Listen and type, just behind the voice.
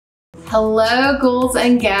Hello, ghouls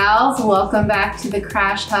and gals. Welcome back to the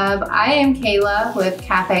Crash Hub. I am Kayla with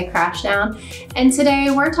Cafe Crashdown, and today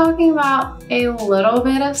we're talking about a little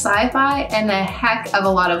bit of sci-fi and a heck of a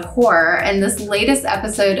lot of horror in this latest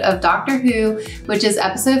episode of Doctor Who, which is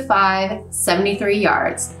episode 5, 73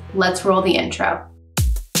 Yards. Let's roll the intro.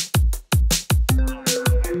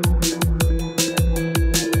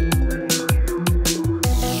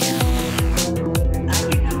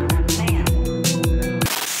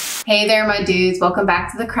 Hey there, my dudes. Welcome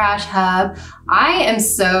back to the Crash Hub. I am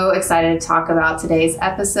so excited to talk about today's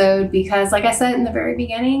episode because, like I said in the very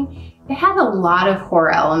beginning, it had a lot of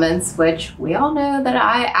horror elements, which we all know that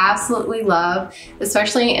I absolutely love,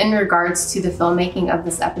 especially in regards to the filmmaking of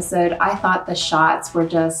this episode. I thought the shots were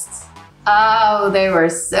just, oh, they were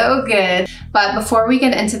so good. But before we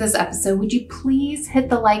get into this episode, would you please hit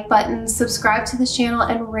the like button, subscribe to this channel,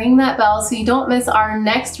 and ring that bell so you don't miss our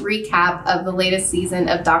next recap of the latest season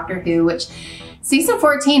of Doctor Who, which season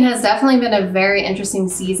 14 has definitely been a very interesting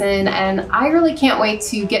season, and I really can't wait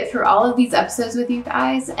to get through all of these episodes with you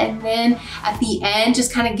guys, and then at the end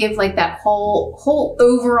just kind of give like that whole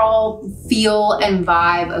overall feel and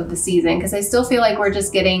vibe of the season, because I still feel like we're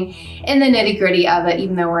just getting in the nitty-gritty of it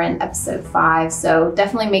even though we're in episode 5. So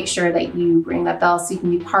definitely make sure that you ring that bell so you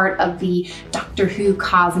can be part of the Doctor Who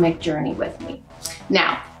cosmic journey with me.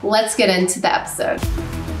 Now, let's get into the episode.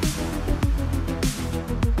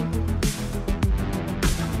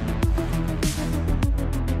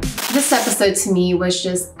 This episode to me was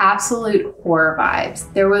just absolute horror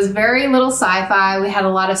vibes. There was very little sci-fi. We had a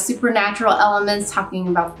lot of supernatural elements talking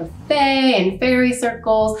about the fae and fairy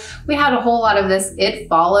circles. We had a whole lot of this It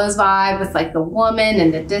Follows vibe with like the woman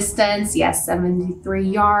in the distance. Yes, 73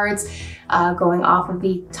 yards, going off of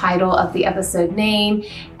the title of the episode name.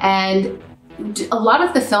 And a lot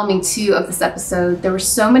of the filming too of this episode, there were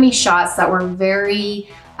so many shots that were very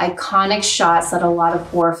iconic shots that a lot of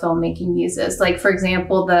horror filmmaking uses. Like, for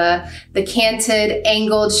example, the canted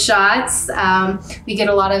angled shots. We get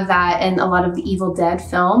a lot of that in a lot of the Evil Dead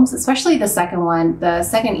films, especially the second one. The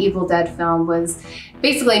second Evil Dead film was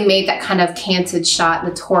basically made that kind of canted shot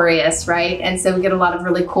notorious, right? And so we get a lot of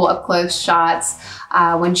really cool up close shots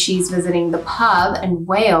when she's visiting the pub in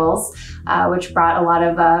Wales, which brought a lot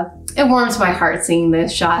of, it warms my heart seeing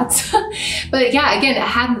those shots. But yeah, again, it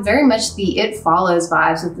had very much the It Follows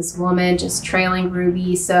vibes with this woman just trailing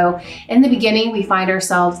Ruby. So in the beginning, we find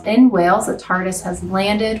ourselves in Wales. The TARDIS has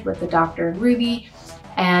landed with the Doctor and Ruby,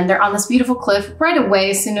 and they're on this beautiful cliff. Right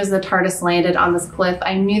away, as soon as the TARDIS landed on this cliff,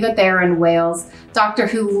 I knew that they were in Wales. Doctor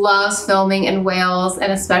Who loves filming in Wales,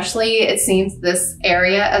 and especially it seems this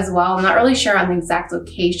area as well. I'm not really sure on the exact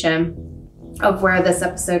location of where this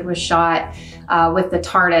episode was shot with the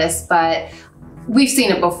TARDIS, but we've seen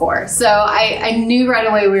it before. So I knew right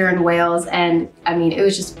away we were in Wales, and I mean, it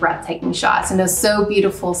was just breathtaking shots. And it was so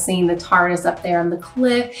beautiful seeing the TARDIS up there on the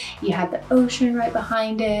cliff. You had the ocean right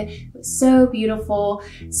behind it. It was so beautiful.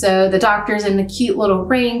 So the Doctor's in the cute little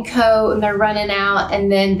raincoat and they're running out,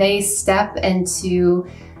 and then they step into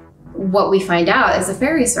what we find out is a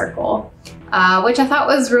fairy circle. Which I thought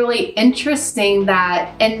was really interesting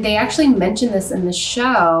that, and they actually mentioned this in the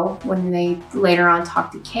show when they later on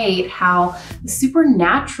talked to Kate, how the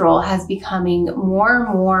supernatural has becoming more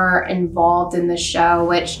and more involved in the show,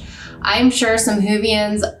 which I'm sure some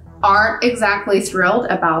Whovians aren't exactly thrilled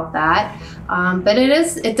about that. But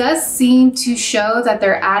it does seem to show that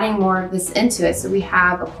they're adding more of this into it. So we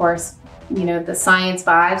have, of course, you know, the science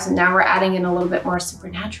vibes, and now we're adding in a little bit more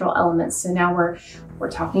supernatural elements. So now we're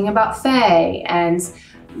talking about fae, and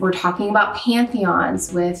we're talking about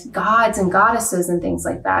pantheons with gods and goddesses and things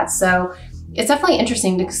like that. So it's definitely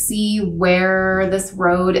interesting to see where this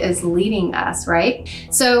road is leading us, right?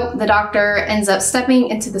 So the Doctor ends up stepping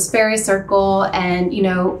into this fairy circle, and, you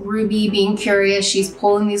know, Ruby, being curious, she's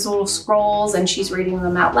pulling these little scrolls and she's reading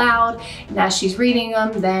them out loud. And as she's reading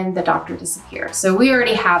them, then the Doctor disappears. So we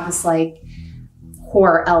already have this like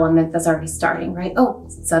horror element that's already starting, right? Oh,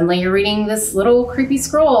 suddenly you're reading this little creepy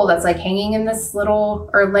scroll that's like hanging in this little,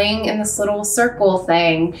 or laying in this little circle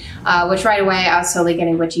thing, which right away I was totally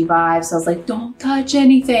getting witchy vibes. So I was like, don't touch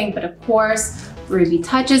anything. But of course, Ruby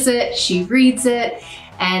touches it, she reads it,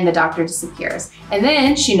 and the Doctor disappears. And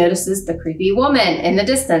then she notices the creepy woman in the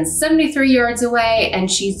distance, 73 yards away, and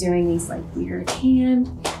she's doing these like weird hand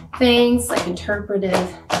things, like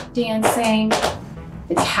interpretive dancing.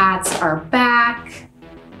 The cats are back.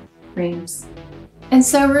 Screams. And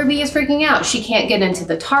so Ruby is freaking out. She can't get into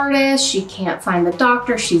the TARDIS. She can't find the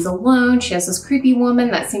Doctor. She's alone. She has this creepy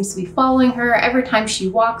woman that seems to be following her. Every time she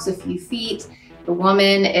walks a few feet, the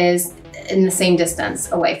woman is in the same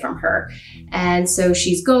distance away from her. And so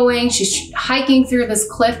she's hiking through this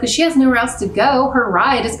cliff because she has nowhere else to go. Her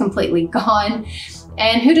ride is completely gone.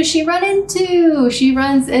 And who does she run into? She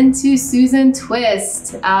runs into Susan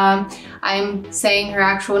Twist. I'm saying her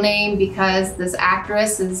actual name because this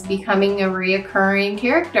actress is becoming a reoccurring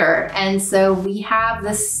character. And so we have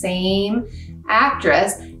the same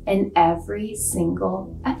actress in every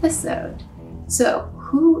single episode. So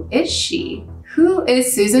who is she? Who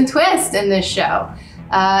is Susan Twist in this show?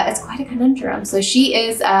 It's quite a conundrum. So she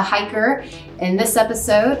is a hiker in this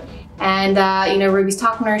episode. And, you know, Ruby's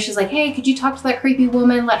talking to her. She's like, hey, could you talk to that creepy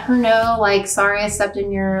woman? Let her know, like, sorry, I stepped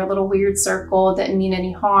in your little weird circle. Didn't mean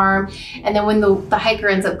any harm. And then when the hiker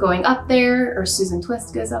ends up going up there, or Susan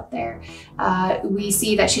Twist goes up there, we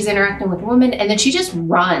see that she's interacting with a woman, and then she just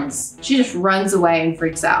runs. She just runs away and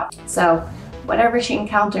freaks out. So whatever she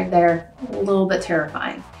encountered there, a little bit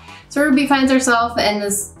terrifying. So Ruby finds herself in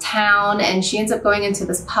this town, and she ends up going into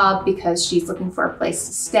this pub because she's looking for a place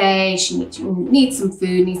to stay. She needs some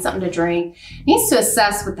food, needs something to drink, needs to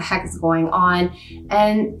assess what the heck is going on.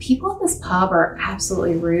 And people in this pub are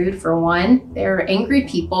absolutely rude, for one. They're angry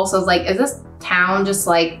people. So it's like, is this town just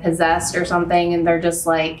like possessed or something? And they're just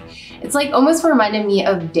like, it's like almost reminded me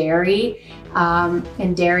of Derry,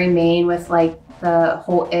 in Derry, Maine, with like the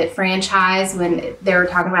whole It franchise, when they were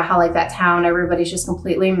talking about how like that town, everybody's just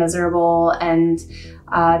completely miserable and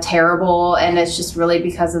terrible. And it's just really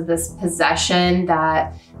because of this possession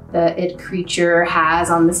that the It creature has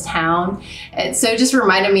on this town. And so it just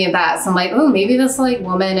reminded me of that. So I'm like, oh, maybe this like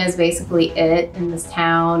woman is basically It in this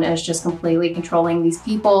town and is just completely controlling these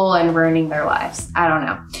people and ruining their lives. I don't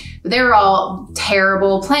know. But they were all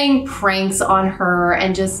terrible, playing pranks on her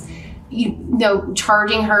and just, you know,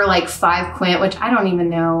 charging her like 5 quint, which I don't even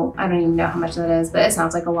know how much that is, but it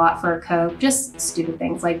sounds like a lot for a Coke. Just stupid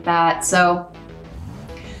things like that. So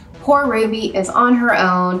poor Ruby is on her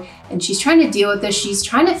own and she's trying to deal with this. She's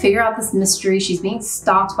trying to figure out this mystery. She's being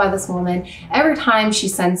stalked by this woman. Every time she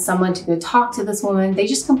sends someone to go talk to this woman, they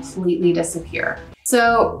just completely disappear.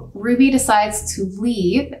 So Ruby decides to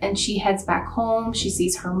leave and she heads back home. She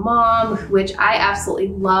sees her mom, which I absolutely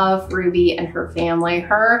love Ruby and her family.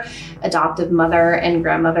 Her adoptive mother and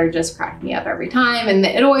grandmother just crack me up every time, and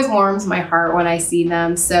it always warms my heart when I see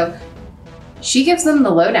them. So she gives them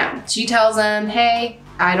the lowdown. She tells them, hey,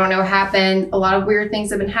 I don't know what happened. A lot of weird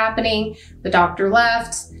things have been happening. The doctor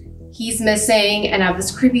left. He's missing, and I have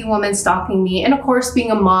this creepy woman stalking me. And of course, being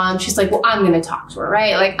a mom, she's like, well, I'm gonna talk to her,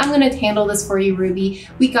 right? Like, I'm gonna handle this for you, Ruby.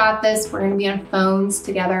 We got this. We're gonna be on phones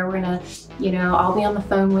together. We're gonna, you know, I'll be on the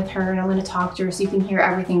phone with her and I'm gonna talk to her so you can hear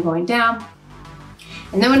everything going down.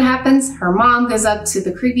 And then what happens? Her mom goes up to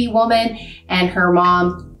the creepy woman and her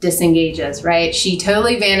mom disengages, right? She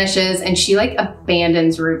totally vanishes and she like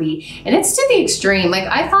abandons Ruby. And it's to the extreme. Like,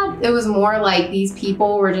 I thought it was more like these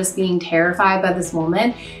people were just being terrified by this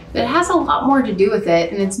woman, but it has a lot more to do with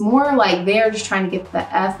it. And it's more like they're just trying to get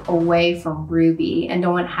the F away from Ruby and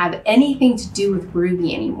don't want to have anything to do with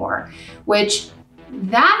Ruby anymore, which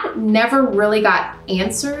that never really got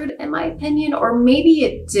answered in my opinion, or maybe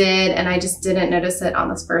it did and I just didn't notice it on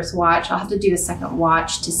this first watch. I'll have to do a second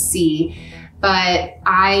watch to see, but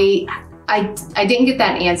I didn't get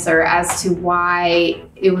that answer as to why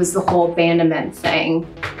it was the whole abandonment thing,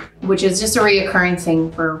 which is just a reoccurring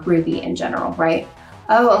thing for Ruby in general, right?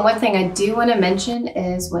 Oh, and one thing I do want to mention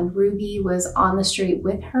is when Ruby was on the street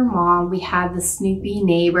with her mom, we had the snoopy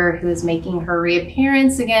neighbor who is making her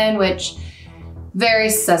reappearance again, which very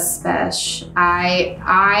suspicious.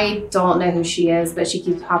 I don't know who she is, but she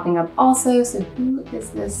keeps popping up also. So who is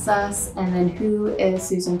this sus? And then who is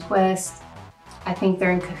Susan Twist? I think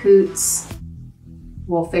they're in cahoots.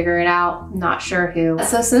 We'll figure it out, not sure who.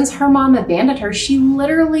 So since her mom abandoned her, she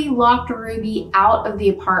literally locked Ruby out of the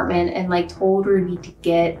apartment and like told Ruby to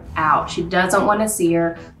get out. She doesn't want to see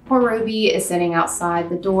her. Poor Ruby is sitting outside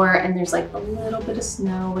the door and there's like a little bit of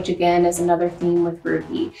snow, which again is another theme with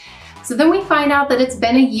Ruby. So then we find out that it's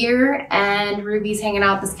been a year and Ruby's hanging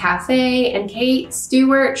out at this cafe and Kate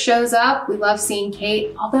Stewart shows up. We love seeing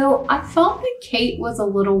Kate, although I felt that Kate was a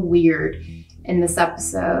little weird in this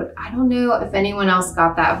episode. I don't know if anyone else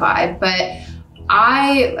got that vibe, but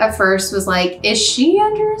I at first was like, is she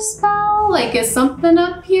under a spell? Like, is something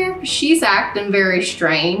up here? She's acting very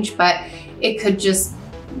strange, but it could just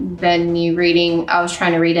been me reading. I was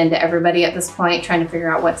trying to read into everybody at this point, trying to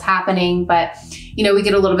figure out what's happening. But, you know, we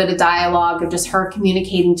get a little bit of dialogue of just her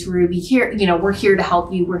communicating to Ruby here, you know, we're here to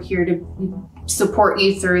help you. We're here to support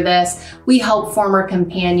you through this. We help former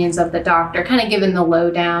companions of the Doctor, kind of giving the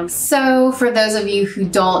lowdown. So for those of you who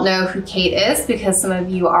don't know who Kate is, because some of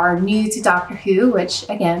you are new to Doctor Who, which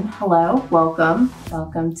again, hello, welcome.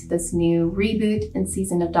 Welcome to this new reboot and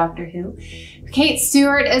season of Doctor Who. Kate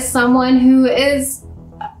Stewart is someone who is,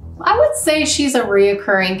 I would say she's a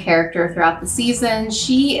reoccurring character throughout the season.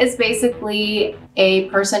 She is basically a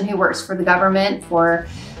person who works for the government, for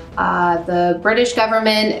the British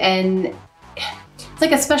government, and it's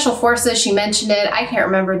like a special forces. She mentioned it. I can't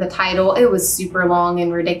remember the title. It was super long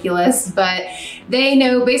and ridiculous, but they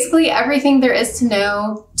know basically everything there is to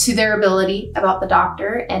know to their ability about the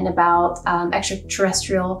Doctor and about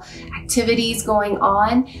extraterrestrial activities going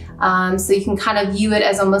on. So you can kind of view it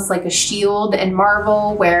as almost like a Shield and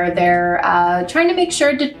Marvel, where they're trying to make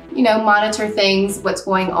sure to, you know, monitor things, what's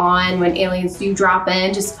going on when aliens do drop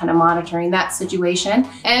in, just kind of monitoring that situation.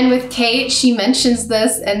 And with Kate, she mentions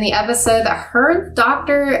this in the episode that her and the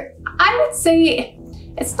Doctor, I would say,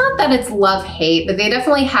 it's not that it's love-hate, but they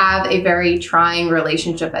definitely have a very trying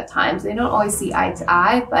relationship at times. They don't always see eye to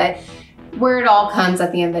eye, but where it all comes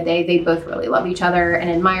at the end of the day, they both really love each other and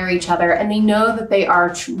admire each other, and they know that they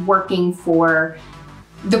are working for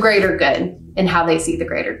the greater good and how they see the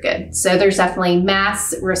greater good. So there's definitely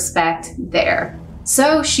mass respect there.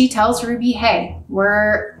 So she tells Ruby, hey,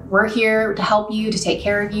 we're here to help you, to take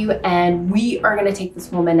care of you, and we are gonna take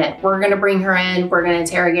this woman in. We're gonna bring her in, we're gonna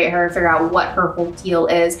interrogate her, figure out what her whole deal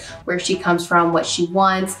is, where she comes from, what she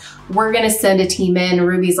wants. We're gonna send a team in.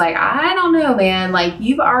 Ruby's like, I don't know, man. Like,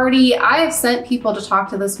 I have sent people to talk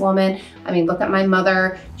to this woman. I mean, look at my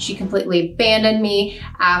mother. She completely abandoned me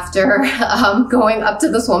after going up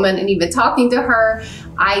to this woman and even talking to her.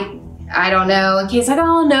 I don't know. And Kate's like,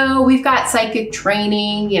 oh no, we've got psychic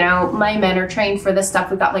training. You know, my men are trained for this stuff.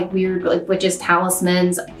 We've got like weird, like witches,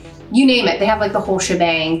 talismans, you name it. They have like the whole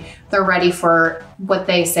shebang. They're ready for what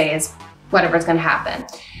they say is whatever's gonna happen.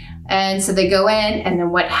 And so they go in, and then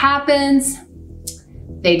what happens?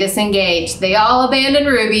 They disengage. They all abandon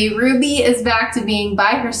Ruby. Ruby is back to being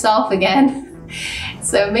by herself again.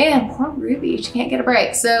 So man, poor Ruby, she can't get a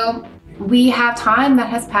break. So we have time that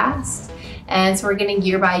has passed. And so we're getting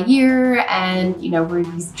year by year, and you know,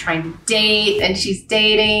 Ruby's trying to date, and she's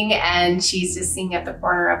dating, and she's just seeing at the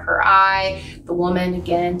corner of her eye the woman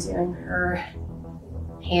again doing her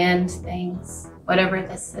hand things, whatever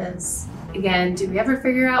this is. Again, do we ever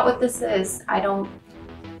figure out what this is? I don't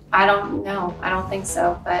know. I don't think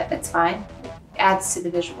so, but it's fine. It adds to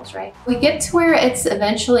the visuals, right? We get to where it's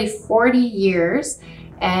eventually 40 years.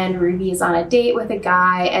 And Ruby is on a date with a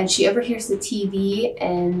guy, and she overhears the TV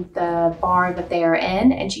in the bar that they are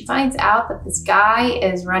in, and she finds out that this guy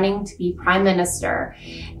is running to be prime minister.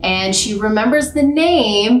 And she remembers the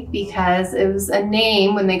name because it was a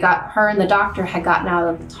name when her and the Doctor had gotten out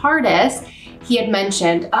of the TARDIS. He had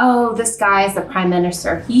mentioned, oh, this guy is the prime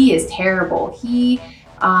minister. He is terrible. He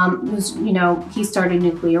was, you know, he started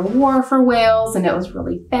nuclear war for Wales, and it was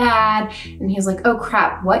really bad. And he was like, oh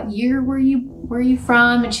crap, what year were you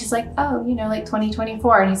from? And she's like, oh, you know, like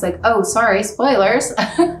 2024. And he's like, oh, sorry, spoilers.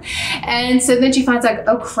 And so then she finds out,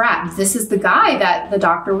 oh crap, this is the guy that the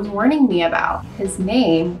Doctor was warning me about. His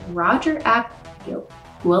name, Roger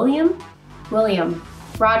William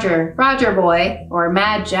Boy, or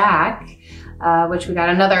Mad Jack, which we got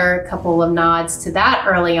another couple of nods to that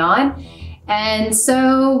early on. And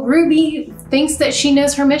so Ruby thinks that she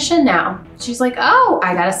knows her mission now. She's like, oh,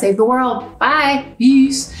 I gotta save the world. Bye,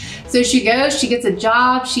 peace. So she goes, she gets a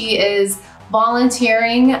job. She is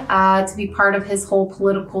volunteering to be part of his whole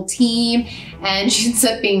political team. And she ends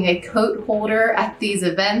up being a coat holder at these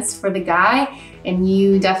events for the guy. And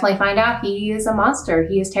you definitely find out he is a monster.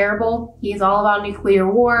 He is terrible. He is all about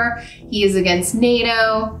nuclear war. He is against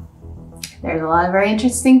NATO. There's a lot of very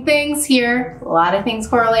interesting things here, a lot of things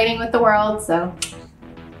correlating with the world, so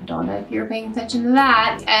I don't know if you're paying attention to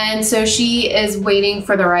that. And so she is waiting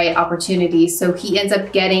for the right opportunity. So he ends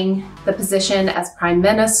up getting the position as prime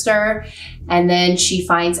minister, and then she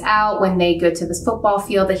finds out when they go to this football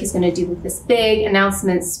field that he's gonna do this big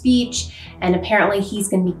announcement speech, and apparently he's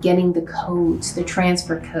gonna be getting the codes, the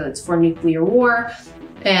transfer codes for nuclear war.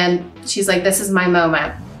 And she's like, this is my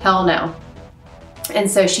moment, hell no. And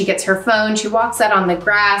so she gets her phone, she walks out on the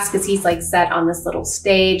grass because he's like set on this little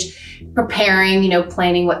stage, preparing, you know,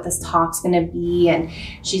 planning what this talk's gonna be. And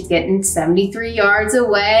she's getting 73 yards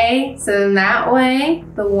away. So in that way,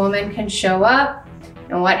 the woman can show up.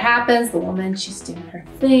 And what happens? The woman, she's doing her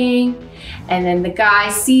thing. And then the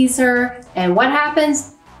guy sees her, and what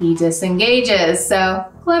happens? He disengages. So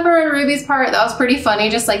clever on Ruby's part. That was pretty funny,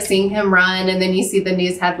 just like seeing him run. And then you see the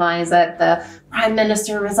news headlines that the prime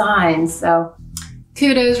minister resigns. So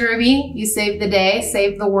kudos, Ruby. You saved the day,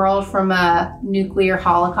 saved the world from a nuclear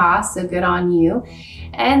holocaust, so good on you.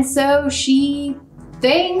 And so she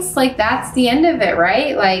thinks like that's the end of it,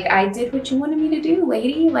 right? Like, I did what you wanted me to do,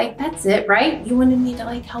 lady. Like, that's it, right? You wanted me to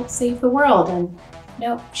like help save the world. And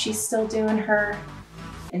nope, she's still doing her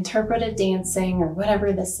interpretive dancing or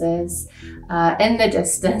whatever this is in the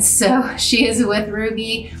distance. So she is with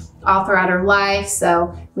Ruby all throughout her life.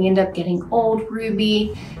 So we end up getting old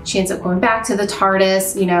Ruby. She ends up going back to the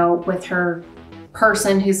TARDIS, you know, with her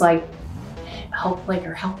person who's like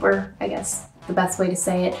her helper, I guess the best way to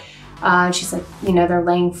say it. She's like, you know, they're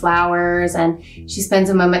laying flowers, and she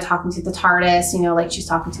spends a moment talking to the TARDIS, you know, like she's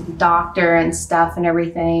talking to the doctor and stuff and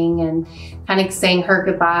everything, and kind of saying her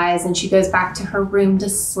goodbyes. And she goes back to her room to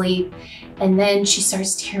sleep. And then she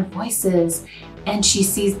starts to hear voices, and she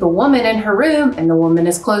sees the woman in her room, and the woman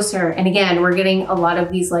is closer. And again, we're getting a lot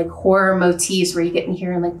of these like horror motifs where you get to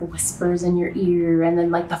hear like the whispers in your ear, and then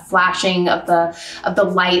like the flashing of the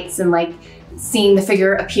lights, and like seeing the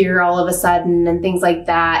figure appear all of a sudden and things like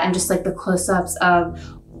that, and just like the close-ups of,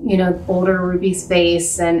 you know, older Ruby's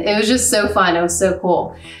face. And it was just so fun. It was so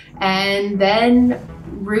cool. And then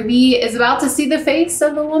Ruby is about to see the face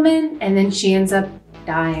of the woman, and then she ends up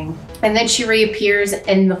dying. And then she reappears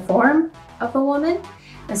in the form of the woman.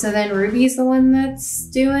 And so then Ruby's the one that's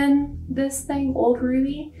doing this thing, old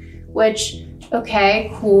Ruby, which,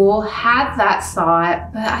 okay, cool, had that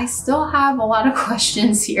thought, but I still have a lot of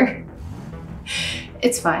questions here.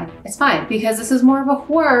 It's fine, because this is more of a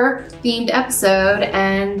horror themed episode,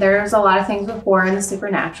 and there's a lot of things with horror and the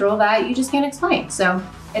supernatural that you just can't explain. So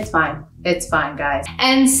it's fine, guys.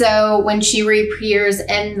 And so when she reappears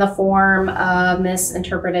in the form of Miss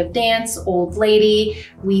Interpretive Dance, old lady,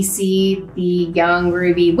 we see the young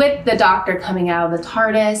Ruby with the doctor coming out of the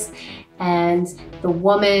TARDIS, and the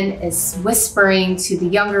woman is whispering to the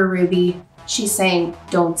younger Ruby. She's saying,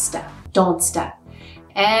 don't step, don't step.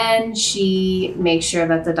 And she makes sure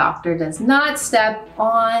that the doctor does not step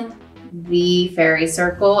on the fairy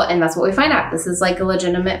circle, and that's what we find out. This is like a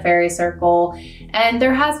legitimate fairy circle, and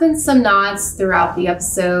there has been some nods throughout the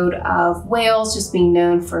episode of Wales just being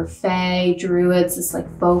known for fae, druids, this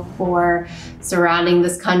like folklore surrounding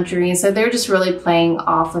this country, and so they're just really playing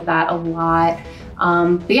off of that a lot.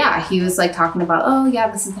 But yeah, he was like talking about, oh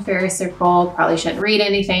yeah, this is the fairy circle, probably shouldn't read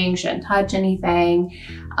anything, shouldn't touch anything.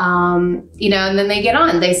 You know, and then they get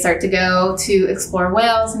on, they start to go to explore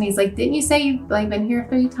Wales, and he's like, didn't you say you've like been here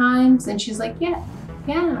 3 times? And she's like, yeah,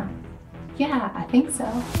 I think so.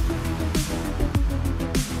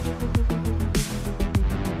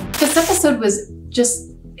 This episode was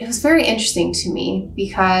just, it was very interesting to me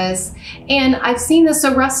because, and I've seen this,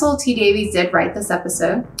 so Russell T. Davies did write this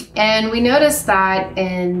episode, and we noticed that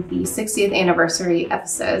in the 60th anniversary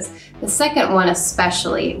episodes, the second one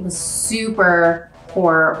especially was super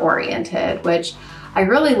horror oriented, which I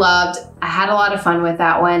really loved. I had a lot of fun with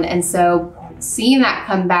that one. And so seeing that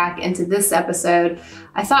come back into this episode,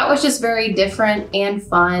 I thought was just very different and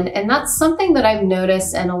fun. And that's something that I've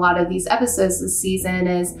noticed in a lot of these episodes this season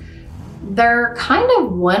is they're kind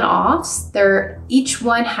of one-offs. Each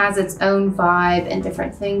one has its own vibe and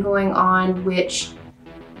different thing going on, which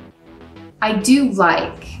I do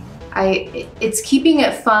like. It's keeping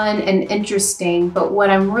it fun and interesting, but what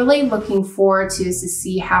I'm really looking forward to is to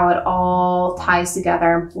see how it all ties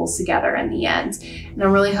together and pulls together in the end. And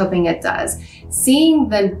I'm really hoping it does. Seeing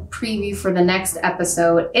the preview for the next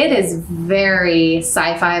episode, it is very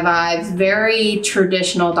sci-fi vibes, very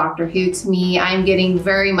traditional Doctor Who to me. I'm getting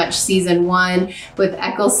very much season 1 with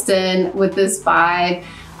Eccleston with this vibe.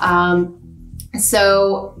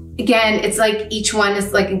 So again, it's like each one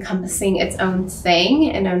is like encompassing its own thing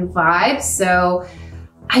and own vibe. So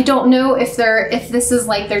I don't know if this is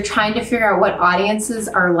like they're trying to figure out what audiences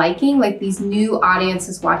are liking, like these new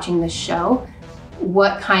audiences watching the show,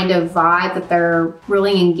 what kind of vibe that they're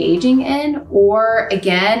really engaging in, or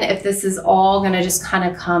again, if this is all gonna just kind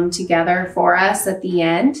of come together for us at the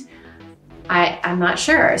end. I'm not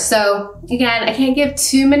sure. So again, I can't give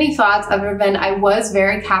too many thoughts other than I was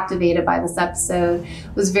very captivated by this episode,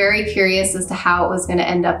 was very curious as to how it was going to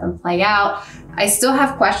end up and play out. I still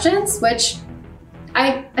have questions, which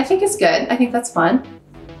I think is good. I think that's fun.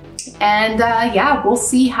 And yeah, we'll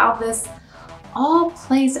see how this all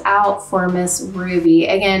plays out for Miss Ruby.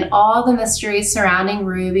 Again, all the mysteries surrounding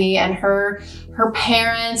Ruby and her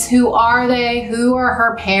parents. Who are they? Who are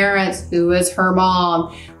her parents? Who is her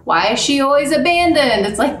mom? Why is she always abandoned?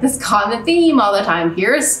 It's like this common theme all the time.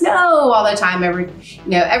 Here is snow all the time.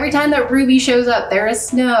 Every time that Ruby shows up, there is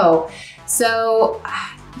snow. So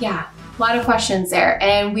yeah, a lot of questions there.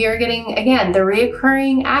 And we are getting, again, the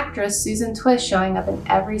reoccurring actress, Susan Twist, showing up in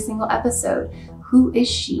every single episode. who is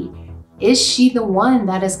she? Is she the one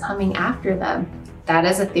that is coming after them? That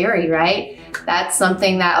is a theory, right? That's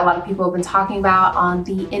something that a lot of people have been talking about on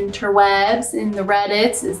the interwebs, in the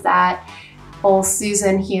Reddits, is that old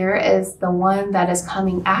Susan here is the one that is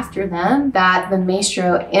coming after them, that the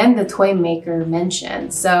maestro and the toy maker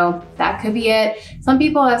mentioned. So that could be it. Some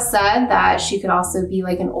people have said that she could also be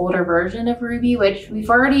like an older version of Ruby, which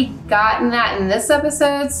we've already gotten that in this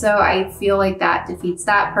episode. So I feel like that defeats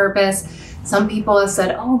that purpose. Some people have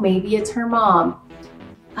said, oh, maybe it's her mom.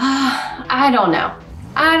 I don't know.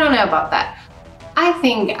 I don't know about that. I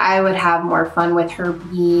think I would have more fun with her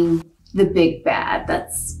being the big bad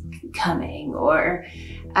that's coming, or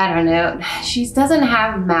I don't know. She doesn't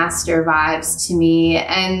have master vibes to me,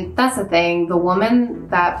 and that's the thing. The woman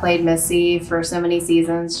that played Missy for so many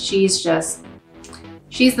seasons, she's the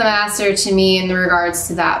master to me in regards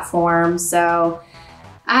to that form. So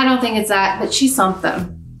I don't think it's that, but she's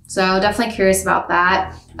something. So definitely curious about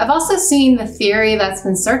that. I've also seen the theory that's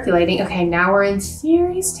been circulating. Okay, now we're in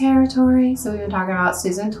theories territory. So we've been talking about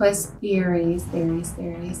Susan Twist theories.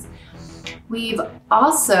 We've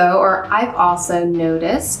also, or I've also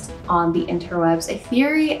noticed on the interwebs, a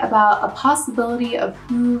theory about a possibility of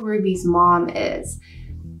who Ruby's mom is.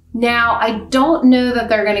 Now, I don't know that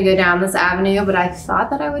they're gonna go down this avenue, but I thought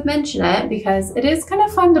that I would mention it because it is kind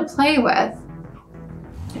of fun to play with.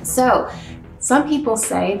 So, some people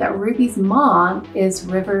say that Ruby's mom is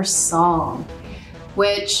River's Song,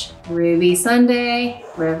 which Ruby Sunday,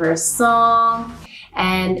 River's Song.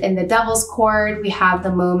 And in the Devil's Chord, we have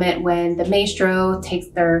the moment when the maestro takes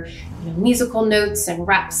their musical notes and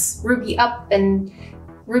wraps Ruby up, and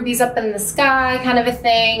Ruby's up in the sky kind of a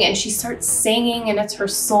thing, and she starts singing, and it's her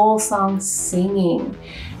soul song singing.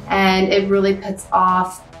 And it really puts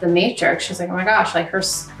off the Matrix. She's like, oh my gosh, like her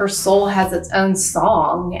soul has its own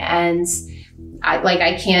song, and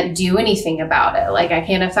I can't do anything about it. Like I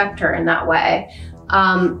can't affect her in that way.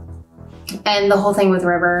 And the whole thing with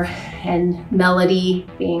River and Melody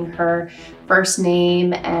being her first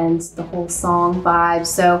name and the whole song vibe.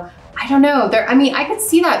 So I don't know. I could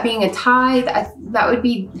see that being a tie.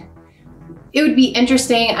 It would be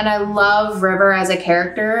interesting. And I love River as a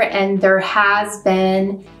character. And there has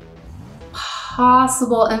been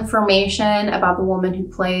possible information about the woman who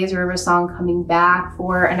plays River's Song coming back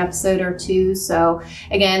for an episode or two. So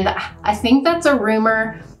again, I think that's a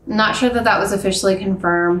rumor. I'm not sure that that was officially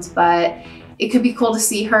confirmed, but it could be cool to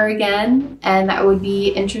see her again, and that would be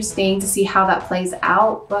interesting to see how that plays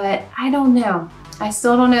out, but I don't know. I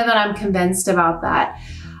still don't know that I'm convinced about that.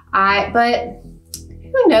 But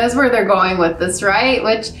who knows where they're going with this, right?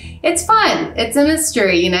 Which, it's fun. It's a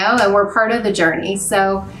mystery, and we're part of the journey.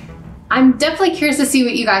 So I'm definitely curious to see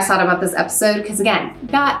what you guys thought about this episode, because again, we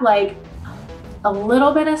got like a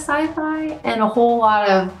little bit of sci-fi and a whole lot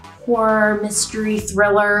of horror, mystery,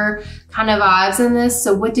 thriller kind of vibes in this.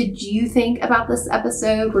 So what did you think about this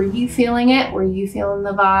episode? Were you feeling it? Were you feeling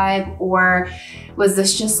the vibe? Or was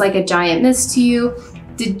this just like a giant miss to you?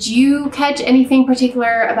 Did you catch anything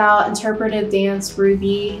particular about interpretive dance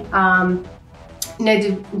Ruby? Was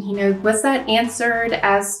that answered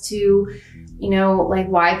as to, like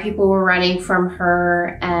why people were running from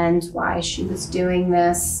her and why she was doing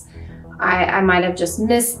this? I might have just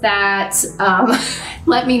missed that.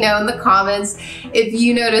 Let me know in the comments if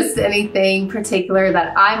you noticed anything particular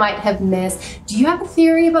that I might have missed. Do you have a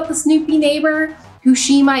theory about the Snoopy neighbor, who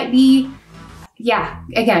she might be? Yeah,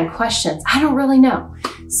 again, questions. I don't really know.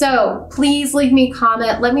 So please leave me a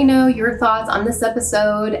comment. Let me know your thoughts on this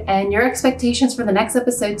episode and your expectations for the next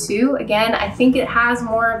episode too. Again, I think it has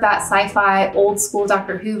more of that sci-fi old school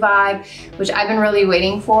Doctor Who vibe, which I've been really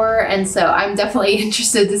waiting for. And so I'm definitely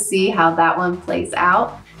interested to see how that one plays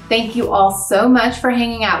out. Thank you all so much for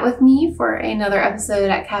hanging out with me for another episode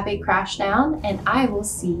at Cafe Crashdown, and I will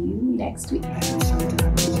see you next week.